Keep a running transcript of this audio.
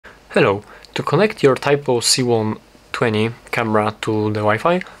Hello, to connect your Tapo C120 camera to the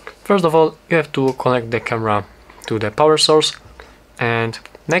Wi-Fi, first of all you have to connect the camera to the power source, and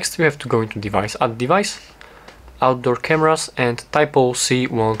next you have to go into device, add device, outdoor cameras and Tapo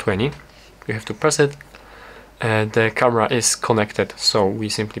C120. You have to press it. The camera is connected, so we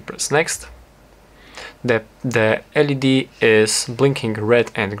simply press next. The LED is blinking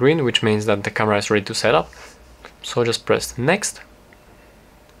red and green, which means that the camera is ready to set up. So just press next.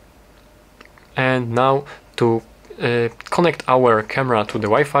 And now to connect our camera to the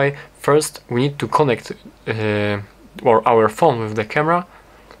Wi-Fi, first we need to connect our phone with the camera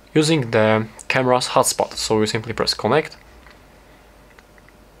using the camera's hotspot. So we simply press connect.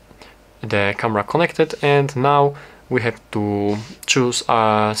 The camera connected, and now we have to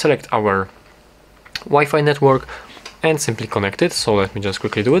select our Wi-Fi network and simply connect it. So let me just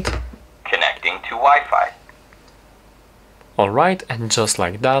quickly do it. Connecting to Wi-Fi. Alright, and just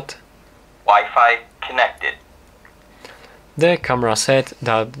like that, Wi-Fi connected. the camera said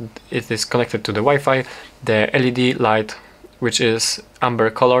that it is connected to the Wi-Fi. The LED light, which is amber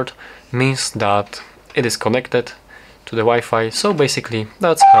colored, means that it is connected to the Wi-Fi. So basically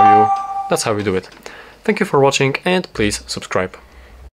that's how you do it. Thank you for watching, and please subscribe.